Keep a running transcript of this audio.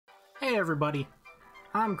Hey everybody,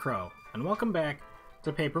 I'm Crow, and welcome back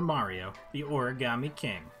to Paper Mario, the Origami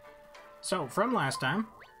King. So, from last time,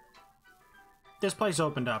 this place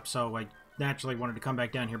opened up, so I naturally wanted to come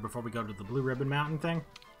back down here before we go to the Blue Ribbon Mountain thing.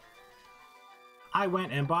 I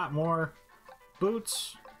went and bought more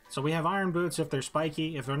boots, so we have iron boots if they're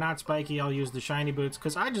spiky. If they're not spiky, I'll use the shiny boots,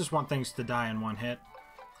 because I just want things to die in one hit.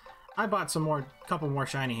 I bought couple more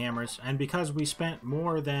shiny hammers, and because we spent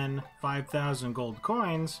more than 5,000 gold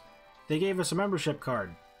coins, they gave us a membership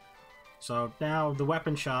card. So now the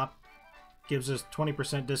weapon shop gives us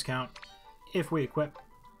 20% discount if we equip.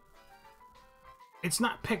 It's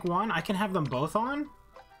not pick one, I can have them both on?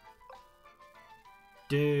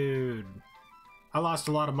 Dude. I lost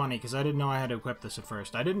a lot of money because I didn't know I had to equip this at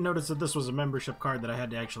first. I didn't notice that this was a membership card that I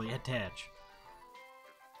had to actually attach.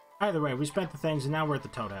 Either way, we spent the things and now we're at the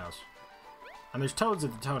Toad House. And there's toads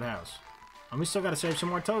at the Toad House. And we still gotta save some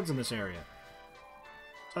more toads in this area.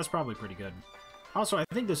 So that's probably pretty good. Also, I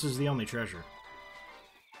think this is the only treasure.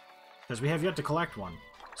 Because we have yet to collect one.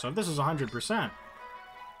 So if this is 100%...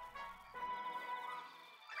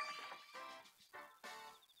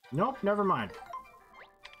 Nope, never mind.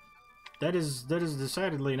 That is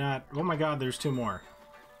decidedly not... Oh my god, there's two more.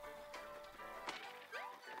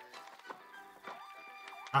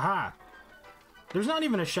 Aha! There's not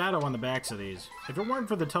even a shadow on the backs of these. If it weren't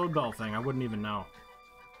for the Toad Bell thing, I wouldn't even know.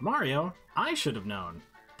 Mario, I should have known.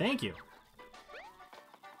 Thank you.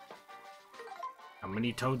 How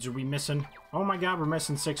many toads are we missing? Oh my god, we're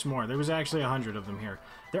missing 6 more. There was actually 100 of them here.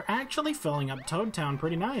 They're actually filling up Toad Town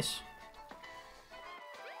pretty nice.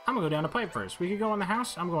 I'm gonna go down the pipe first. We could go in the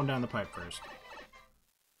house? I'm going down the pipe first.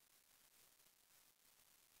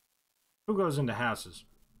 Who goes into houses?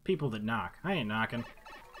 People that knock. I ain't knocking.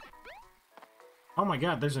 Oh my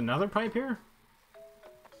god, there's another pipe here?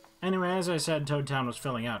 Anyway, as I said, Toad Town was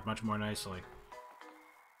filling out much more nicely.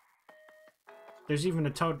 There's even a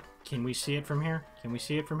toad... Can we see it from here? Can we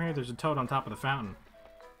see it from here? There's a toad on top of the fountain.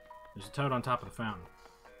 There's a toad on top of the fountain.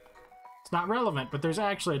 It's not relevant, but there's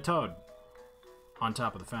actually a toad on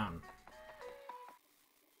top of the fountain.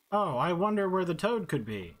 Oh, I wonder where the toad could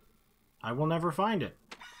be. I will never find it.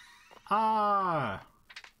 Ah!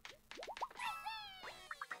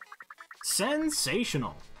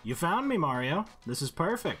 Sensational! You found me, Mario. This is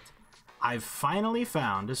perfect. I've finally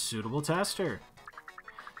found a suitable tester.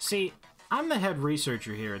 See, I'm the head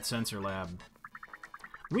researcher here at Sensor Lab.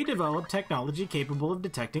 We develop technology capable of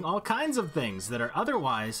detecting all kinds of things that are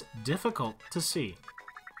otherwise difficult to see.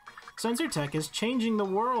 Sensor tech is changing the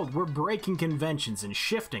world. We're breaking conventions and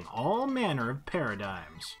shifting all manner of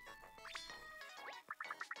paradigms.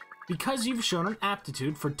 Because you've shown an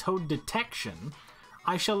aptitude for toad detection,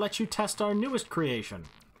 I shall let you test our newest creation,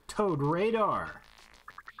 Toad Radar.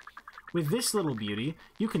 With this little beauty,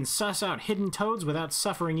 you can suss out hidden toads without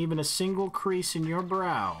suffering even a single crease in your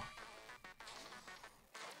brow.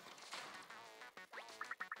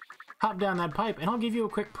 Hop down that pipe and I'll give you a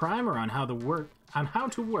quick primer on how to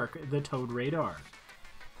work the Toad Radar.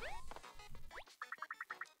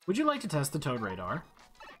 Would you like to test the Toad Radar?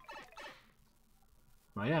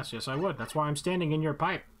 Well, yes, I would. That's why I'm standing in your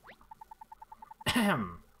pipe.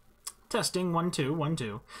 Ahem. Testing 1 2 1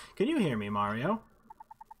 2. Can you hear me, Mario?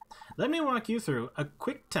 Let me walk you through a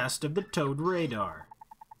quick test of the Toad Radar.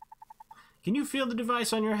 Can you feel the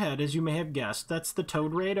device on your head? As you may have guessed, that's the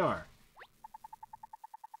Toad Radar.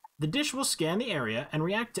 The dish will scan the area and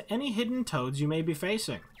react to any hidden toads you may be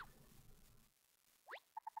facing.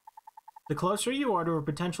 The closer you are to a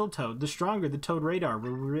potential toad, the stronger the Toad Radar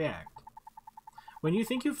will react. When you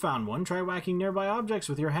think you've found one, try whacking nearby objects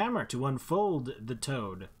with your hammer to unfold the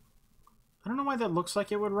toad. I don't know why that looks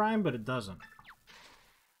like it would rhyme, but it doesn't.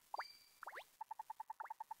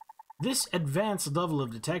 This advanced level of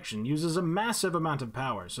detection uses a massive amount of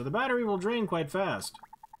power, so the battery will drain quite fast.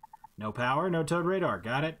 No power, no Toad Radar,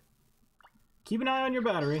 got it? Keep an eye on your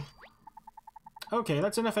battery. Okay,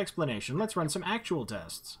 that's enough explanation. Let's run some actual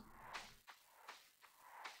tests.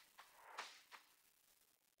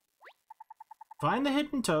 Find the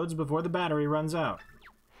hidden toads before the battery runs out.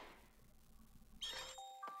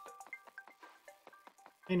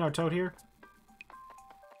 Ain't no toad here.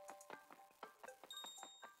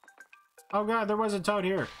 Oh god, there was a toad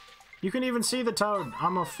here. You can even see the toad.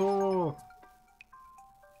 I'm a fool.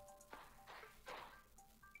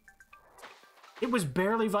 It was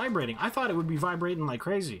barely vibrating. I thought it would be vibrating like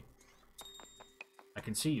crazy. I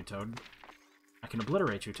can see you, Toad. I can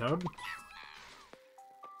obliterate you, Toad.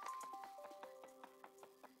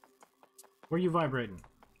 Where are you vibrating?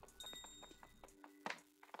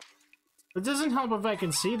 It doesn't help if I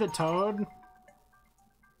can see the toad.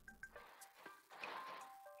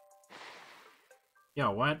 Yo,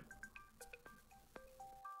 what?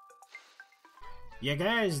 You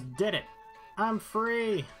guys did it! I'm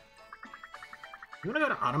free! You wanna go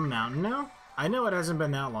to Autumn Mountain now? I know it hasn't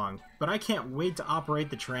been that long, but I can't wait to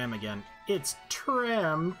operate the tram again. It's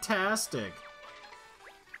Tramtastic!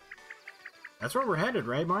 That's where we're headed,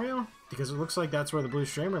 right, Mario? Because it looks like that's where the blue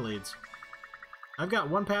streamer leads. I've got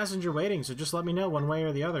one passenger waiting, so just let me know one way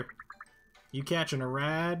or the other. You catching a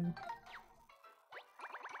ride?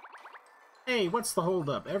 Hey, what's the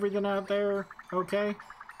holdup? Everything out there okay?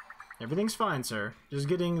 Everything's fine, sir. Just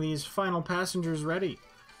getting these final passengers ready.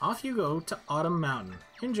 Off you go to Autumn Mountain.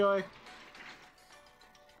 Enjoy!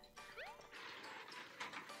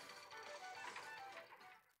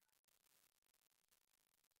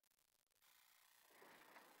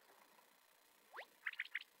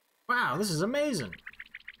 Wow, this is amazing!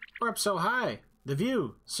 We're up so high. The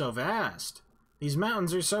view, so vast. These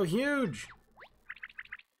mountains are so huge!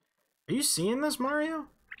 Are you seeing this, Mario?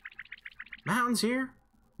 Mountains here,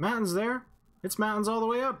 mountains there. It's mountains all the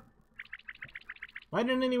way up. Why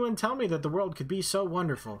didn't anyone tell me that the world could be so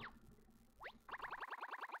wonderful?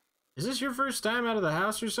 Is this your first time out of the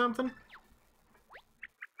house or something?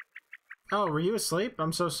 Oh, were you asleep?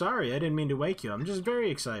 I'm so sorry. I didn't mean to wake you. I'm just very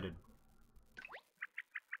excited.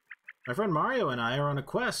 My friend Mario and I are on a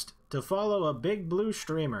quest to follow a big blue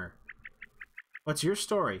streamer. What's your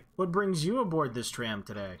story? What brings you aboard this tram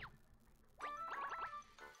today?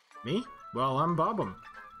 Me? Well, I'm Bobbum.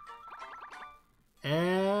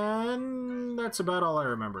 And that's about all I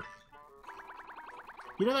remember.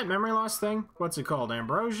 You know that memory loss thing? What's it called?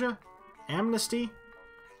 Ambrosia? Amnesty?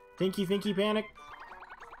 Thinky panic?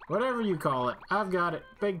 Whatever you call it, I've got it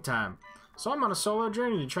big time. So I'm on a solo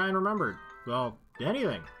journey to try and remember, well,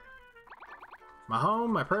 anything. My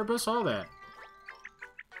home, my purpose, all that.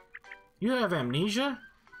 You have amnesia?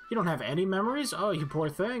 You don't have any memories? Oh, you poor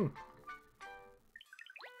thing.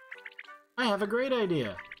 I have a great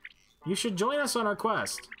idea. You should join us on our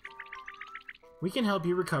quest. We can help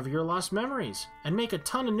you recover your lost memories and make a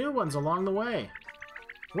ton of new ones along the way.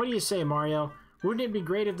 What do you say, Mario? Wouldn't it be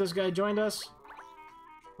great if this guy joined us?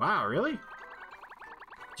 Wow, really?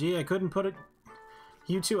 Gee, I couldn't put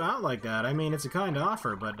you two out like that. I mean, it's a kind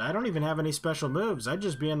offer, but I don't even have any special moves. I'd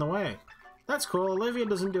just be in the way. That's cool. Olivia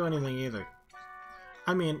doesn't do anything either.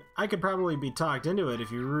 I mean, I could probably be talked into it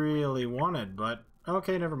if you really wanted, but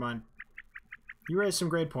okay, never mind. You raised some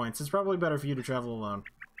great points. It's probably better for you to travel alone.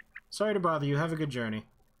 Sorry to bother you. Have a good journey.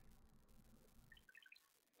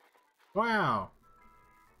 Wow.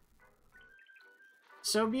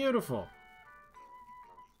 So beautiful.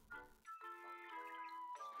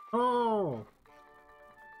 Oh.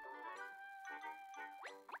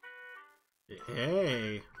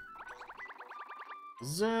 Hey.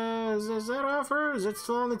 Is that offer? Is it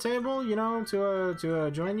still on the table, you know, to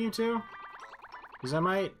join you two? Because I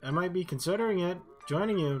might be considering it.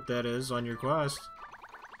 Joining you, that is, on your quest.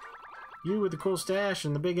 You with the cool stash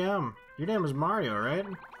and the big M. Your name was Mario, right?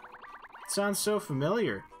 It sounds so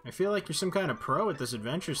familiar. I feel like you're some kind of pro at this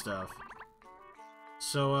adventure stuff.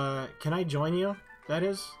 So, can I join you? That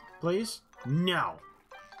is, please? No!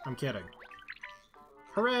 I'm kidding.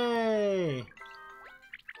 Hooray!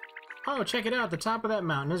 Oh, check it out. The top of that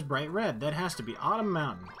mountain is bright red. That has to be Autumn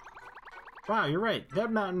Mountain. Wow, you're right.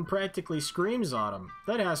 That mountain practically screams autumn.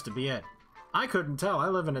 That has to be it. I couldn't tell. I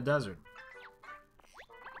live in a desert.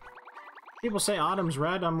 People say autumn's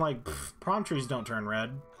red. I'm like, palm trees don't turn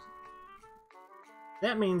red.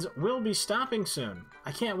 That means we'll be stopping soon.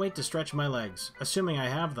 I can't wait to stretch my legs, assuming I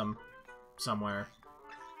have them somewhere.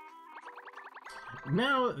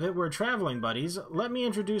 Now that we're traveling buddies, let me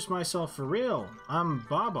introduce myself for real. I'm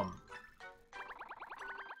Bobbum.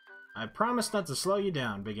 I promise not to slow you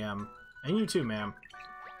down, Big M. And you too, ma'am.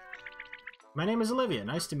 My name is Olivia.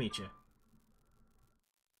 Nice to meet you.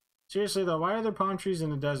 Seriously, though, why are there palm trees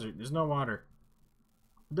in the desert? There's no water.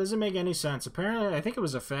 It doesn't make any sense. Apparently, I think it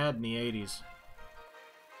was a fad in the 80s.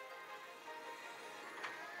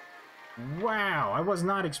 Wow, I was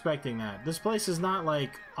not expecting that. This place is not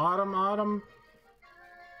like autumn.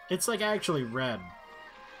 It's like actually red.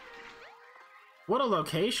 What a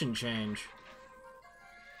location change.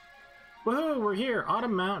 Woohoo, we're here,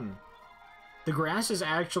 Autumn Mountain. The grass is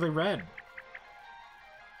actually red.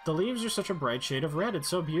 The leaves are such a bright shade of red, it's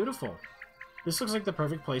so beautiful. This looks like the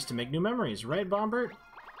perfect place to make new memories, right, Bombert?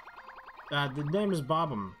 The name is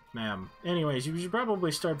Bobbum, ma'am. Anyways, you should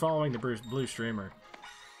probably start following the blue streamer.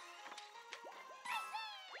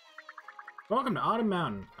 Welcome to Autumn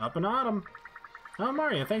Mountain. Up in autumn. Oh,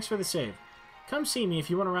 Mario, thanks for the save. Come see me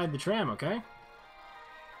if you want to ride the tram, okay?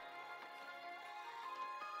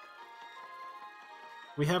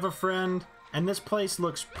 We have a friend, and this place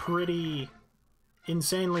looks pretty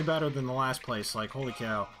insanely better than the last place. Like, holy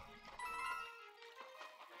cow.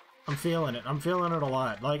 I'm feeling it. I'm feeling it a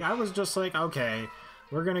lot. Like, I was just like, okay,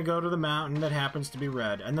 we're gonna go to the mountain that happens to be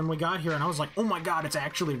red. And then we got here and I was like, oh my god, it's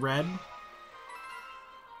actually red?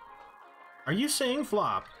 Are you saying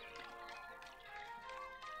flop?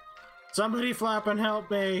 Somebody flop and help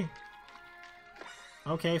me!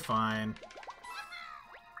 Okay, fine.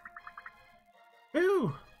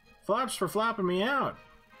 Ooh! Flops for flopping me out.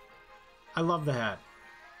 I love the hat.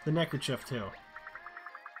 The neckerchief, too.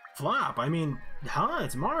 Flop? I mean, huh?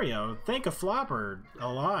 It's Mario. Thank a flopper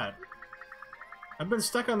a lot. I've been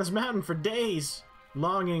stuck on this mountain for days,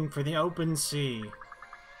 longing for the open sea.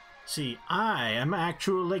 See, I am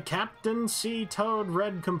actually Captain Sea Toad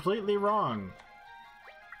read completely wrong.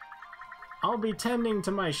 I'll be tending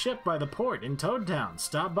to my ship by the port in Toad Town.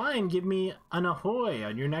 Stop by and give me an ahoy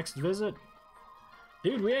on your next visit.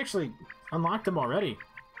 Dude, we actually unlocked them already.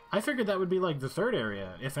 I figured that would be like the third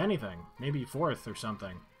area, if anything. Maybe fourth or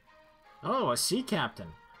something. Oh, a sea captain.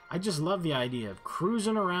 I just love the idea of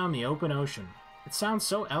cruising around the open ocean. It sounds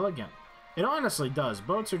so elegant. It honestly does.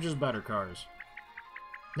 Boats are just better cars.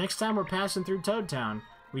 Next time we're passing through Toad Town,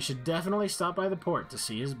 we should definitely stop by the port to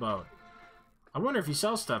see his boat. I wonder if he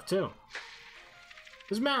sells stuff, too.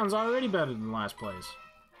 This mountain's already better than the last place.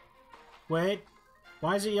 Wait,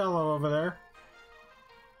 why is it yellow over there?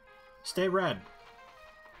 Stay red.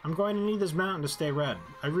 I'm going to need this mountain to stay red.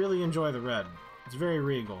 I really enjoy the red. It's very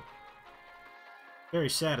regal. Very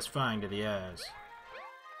satisfying to the eyes.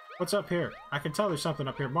 What's up here? I can tell there's something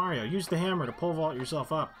up here. Mario, use the hammer to pole vault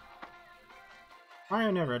yourself up.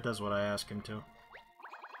 Mario never does what I ask him to.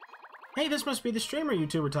 Hey, this must be the streamer you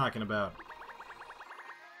two were talking about.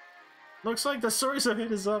 Looks like the source of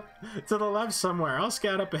it is up to the left somewhere. I'll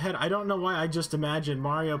scout up ahead. I don't know why I just imagined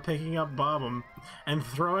Mario picking up Bob-omb and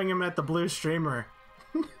throwing him at the blue streamer.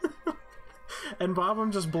 And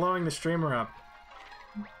Bob-omb just blowing the streamer up.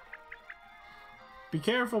 Be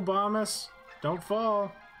careful, Bombus. Don't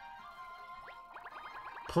fall.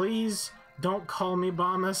 Please don't call me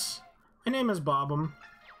Bombus. My name is Bob-omb.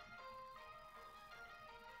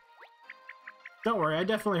 Don't worry, I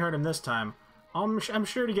definitely heard him this time. I'm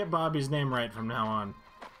sure to get Bobby's name right from now on.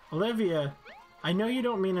 Olivia, I know you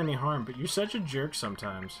don't mean any harm, but you're such a jerk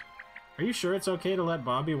sometimes. Are you sure it's okay to let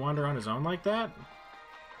Bobby wander on his own like that?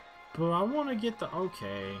 But I want to get the...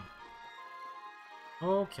 Okay.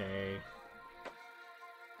 Okay.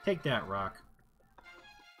 Take that, Rock.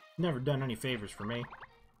 Never done any favors for me.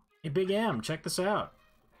 Hey, Big M, check this out.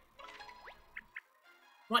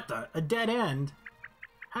 What the? A dead end?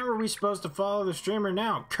 How are we supposed to follow the streamer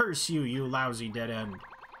now? Curse you, you lousy dead end.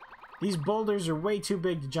 These boulders are way too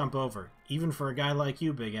big to jump over, even for a guy like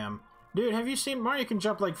you, Big M. Dude, have you seen Mario can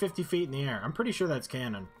jump like 50 feet in the air? I'm pretty sure that's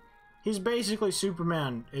canon. He's basically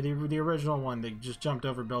Superman, the original one that just jumped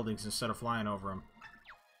over buildings instead of flying over them.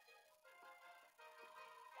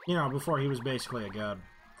 You know, before he was basically a god.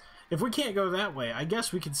 If we can't go that way, I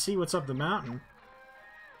guess we could see what's up the mountain.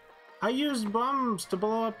 I used bombs to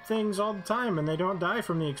blow up things all the time, and they don't die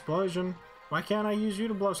from the explosion. Why can't I use you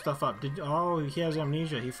to blow stuff up? Oh, he has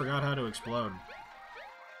amnesia. He forgot how to explode.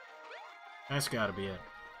 That's gotta be it.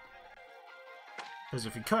 Because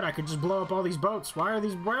if he could, I could just blow up all these boats. Why are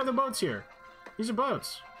the boats here? These are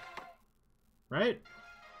boats. Right?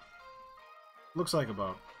 Looks like a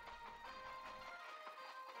boat.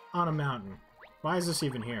 On a mountain. Why is this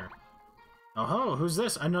even here? Oh ho, who's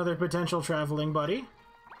this? Another potential traveling buddy?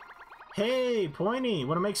 Hey, Pointy,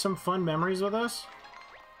 want to make some fun memories with us?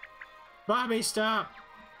 Bobby, stop!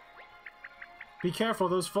 Be careful,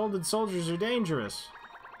 those folded soldiers are dangerous.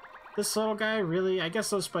 This little guy, really? I guess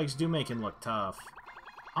those spikes do make him look tough.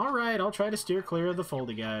 Alright, I'll try to steer clear of the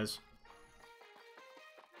foldy guys.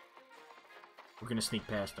 We're gonna sneak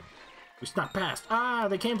past them. We snuck past! Ah,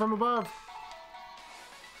 they came from above!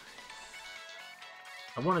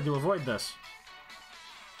 I wanted to avoid this.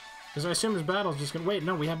 Because I assume this battle's just gonna... Wait,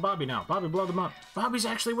 no, we have Bobby now. Bobby, blow them up. Bobby's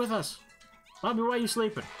actually with us. Bobby, why are you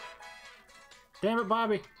sleeping? Damn it,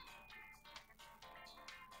 Bobby.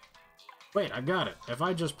 Wait, I got it. If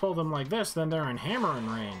I just pull them like this, then they're in hammering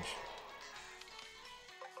range.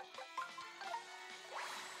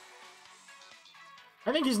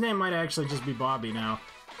 I think his name might actually just be Bobby now.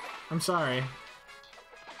 I'm sorry.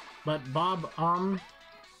 But Bob,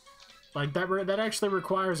 like, that actually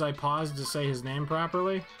requires I pause to say his name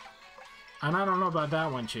properly. And I don't know about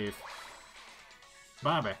that one, Chief.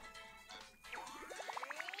 Bobby.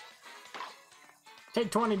 Take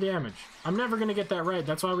 20 damage. I'm never gonna get that right.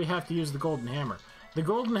 That's why we have to use the golden hammer. The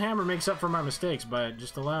golden hammer makes up for my mistakes by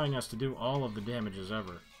just allowing us to do all of the damages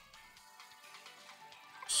ever.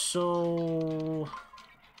 So...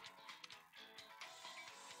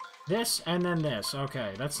 This and then this.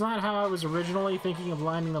 Okay, that's not how I was originally thinking of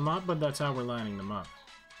lining them up, but that's how we're lining them up.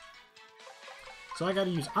 So I gotta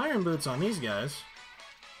use iron boots on these guys.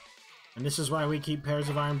 And this is why we keep pairs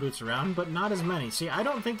of iron boots around, but not as many. See, I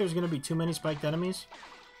don't think there's gonna be too many spiked enemies.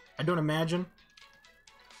 I don't imagine.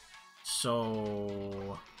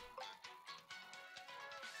 So...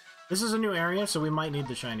 this is a new area, so we might need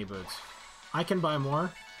the shiny boots. I can buy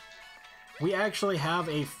more. We actually have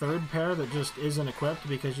a third pair that just isn't equipped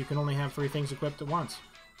because you can only have 3 things equipped at once.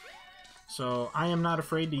 So I am not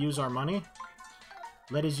afraid to use our money.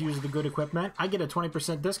 Let us use the good equipment. I get a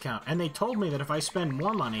 20% discount, and they told me that if I spend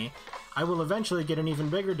more money, I will eventually get an even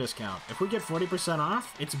bigger discount. If we get 40%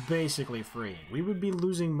 off, it's basically free. We would be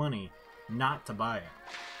losing money not to buy it.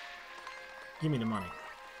 Give me the money.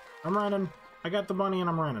 I'm running. I got the money and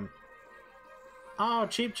I'm running. Oh,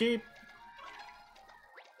 cheap, cheap.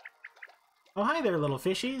 Oh, hi there, little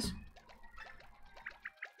fishies.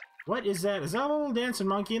 What is that? Is that a little dancing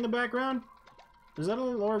monkey in the background? Is that a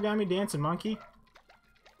little origami dancing monkey?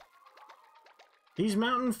 These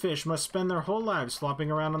mountain fish must spend their whole lives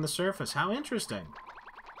flopping around on the surface. How interesting.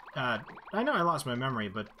 I know I lost my memory,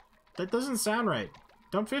 but that doesn't sound right.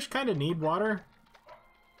 Don't fish kind of need water?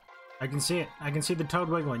 I can see it. I can see the toad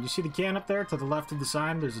wiggling. You see the can up there to the left of the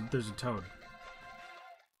sign? There's a toad.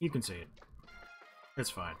 You can see it. It's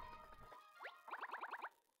fine.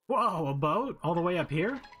 Whoa, a boat? All the way up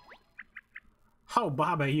here? Oh,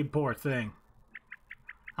 Bobby, you poor thing.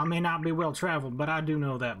 I may not be well traveled, but I do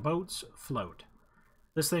know that boats float.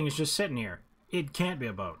 This thing is just sitting here. It can't be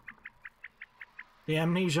a boat. The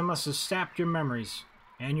amnesia must have sapped your memories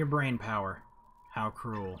and your brain power. How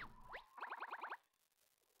cruel.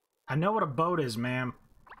 I know what a boat is, ma'am.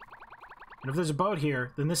 And if there's a boat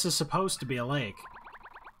here, then this is supposed to be a lake.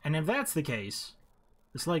 And if that's the case,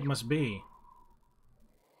 this lake must be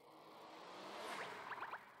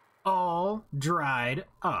all dried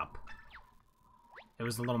up. It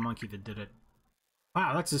was the little monkey that did it.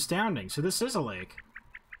 Wow, that's astounding. So this is a lake.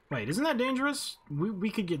 Wait, isn't that dangerous?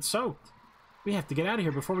 We could get soaked. We have to get out of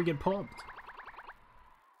here before we get pulped.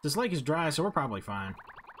 This lake is dry, so we're probably fine.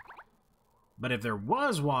 But if there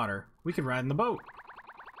was water, we could ride in the boat.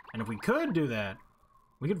 And if we could do that,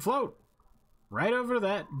 we could float right over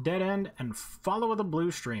that dead end and follow the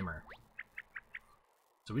blue streamer.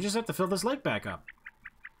 So we just have to fill this lake back up.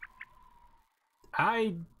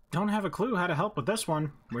 I don't have a clue how to help with this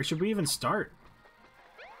one. Where should we even start?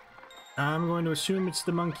 I'm going to assume it's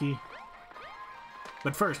the monkey.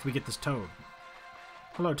 But first, we get this toad.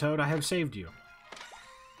 Hello, Toad. I have saved you.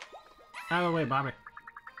 Out of the way, Bobby.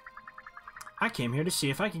 I came here to see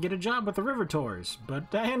if I could get a job with the river tours,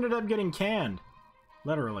 but I ended up getting canned.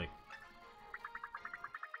 Literally.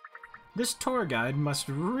 This tour guide must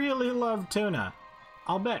really love tuna.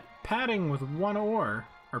 I'll bet paddling with one oar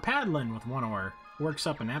works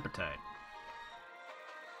up an appetite.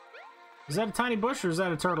 Is that a tiny bush or is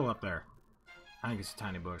that a turtle up there? I think it's a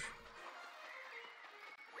tiny bush.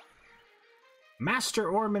 Master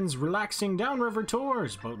Oarman's relaxing downriver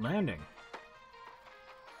tours, boat landing.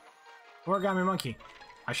 Origami monkey,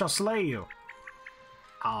 I shall slay you.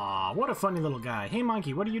 Ah, what a funny little guy. Hey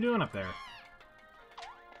monkey, what are you doing up there?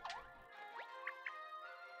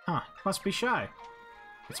 Huh, must be shy.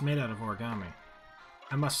 It's made out of origami.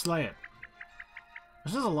 I must slay it.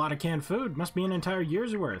 This is a lot of canned food. Must be an entire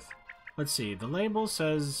year's worth. Let's see, the label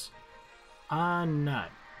says a nut.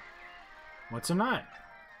 What's a nut?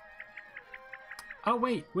 Oh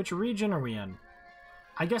wait, which region are we in?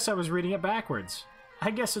 I guess I was reading it backwards. I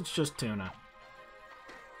guess it's just tuna.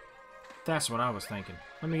 That's what I was thinking.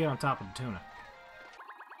 Let me get on top of the tuna.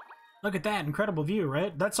 Look at that incredible view,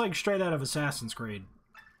 right? That's like straight out of Assassin's Creed.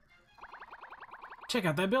 Check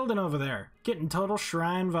out that building over there. Getting total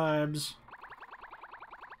shrine vibes.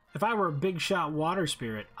 If I were a big shot water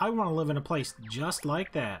spirit, I want to live in a place just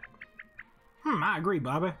like that. I agree,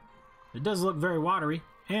 Bobby. It does look very watery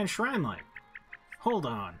and shrine-like. Hold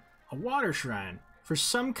on. A water shrine for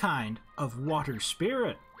some kind of water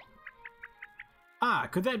spirit. Ah,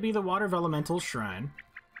 could that be the Water Elemental's shrine?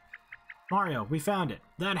 Mario, we found it.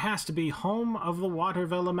 That has to be home of the Water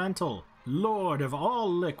Elemental, Lord of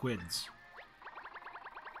all liquids.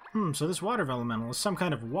 So this Water Elemental is some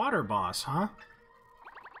kind of water boss, huh?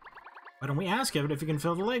 Why don't we ask it if it can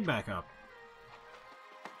fill the lake back up?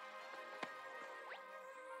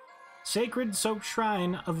 Sacred Soaked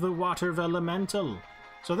Shrine of the Water Elemental.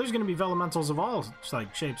 So there's going to be Elementals of all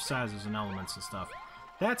like shapes, sizes, and elements and stuff.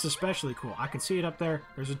 That's especially cool. I can see it up there.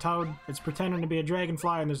 There's a toad. It's pretending to be a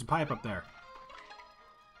dragonfly, and there's a pipe up there.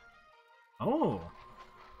 Oh.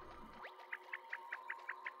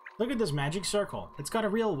 Look at this magic circle. It's got a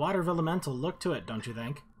real Water Elemental look to it, don't you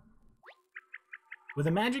think? With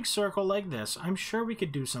a magic circle like this, I'm sure we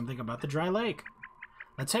could do something about the dry lake.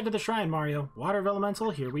 Let's head to the shrine, Mario. Water of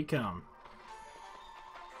Elemental, here we come.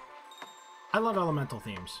 I love elemental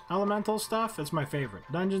themes. Elemental stuff, it's my favorite.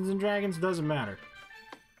 Dungeons and Dragons, doesn't matter.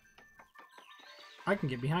 I can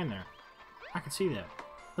get behind there. I can see that.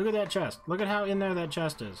 Look at that chest. Look at how in there that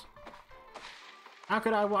chest is. How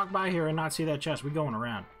could I walk by here and not see that chest? We're going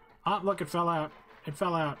around. Oh, look, it fell out. It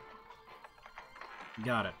fell out.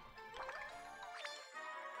 Got it.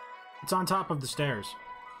 It's on top of the stairs.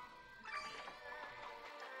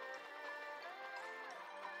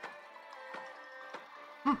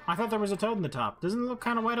 I thought there was a toad in the top. Doesn't it look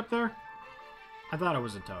kind of white up there? I thought it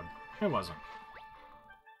was a toad. It wasn't.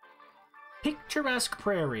 Picturesque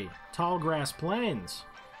prairie. Tall grass plains.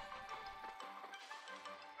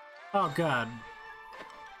 Oh god.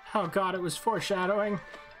 Oh god, it was foreshadowing.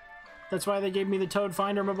 That's why they gave me the Toad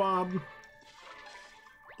Finder Mabob.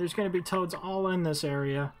 There's gonna be toads all in this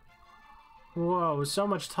area. Whoa, so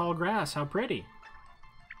much tall grass. How pretty.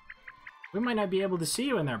 We might not be able to see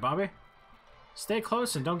you in there, Bobby. Stay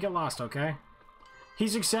close and don't get lost, okay?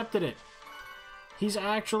 He's accepted it. He's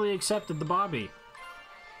actually accepted the Bobby.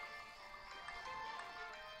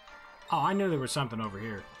 Oh, I knew there was something over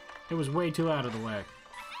here. It was way too out of the way.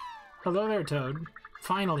 Hello there, Toad.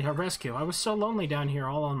 Finally, a rescue. I was so lonely down here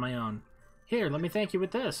all on my own. Here, let me thank you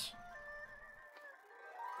with this.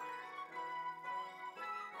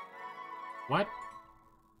 What?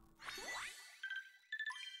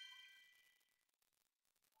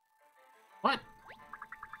 What?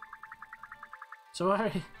 So,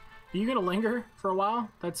 are you gonna linger for a while?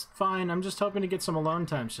 That's fine. I'm just hoping to get some alone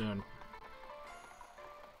time soon.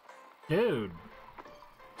 Dude.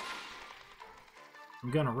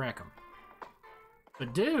 I'm gonna wreck him.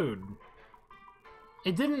 But dude,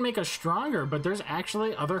 it didn't make us stronger, but there's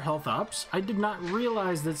actually other health ups. I did not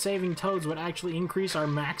realize that saving toads would actually increase our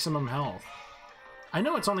maximum health. I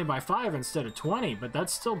know it's only by 5 instead of 20, but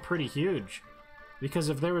that's still pretty huge. Because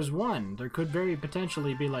if there was 1, there could very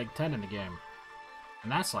potentially be like 10 in the game.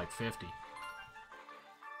 And that's like 50.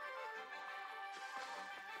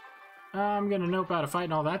 I'm gonna nope out of fight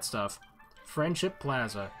and all that stuff. Friendship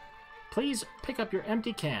Plaza. Please pick up your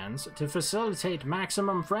empty cans to facilitate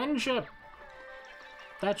maximum friendship.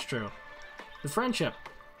 That's true. The friendship,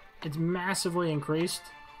 it's massively increased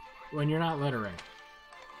when you're not littering.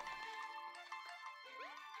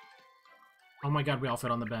 Oh my god, we all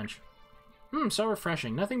fit on the bench. So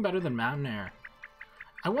refreshing. Nothing better than mountain air.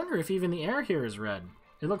 I wonder if even the air here is red.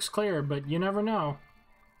 It looks clear, but you never know.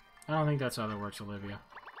 I don't think that's how that works, Olivia.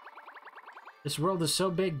 This world is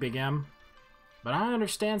so big, Big M. But I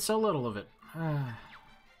understand so little of it. I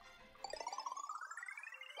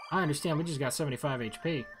understand we just got 75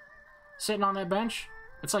 HP. Sitting on that bench,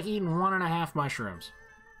 it's like eating 1.5 mushrooms.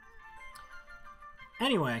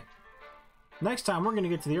 Anyway, next time we're going to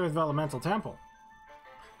get to the Earth of Elemental Temple.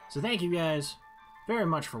 So thank you guys very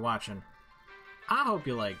much for watching. I hope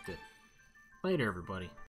you liked it. Later, everybody.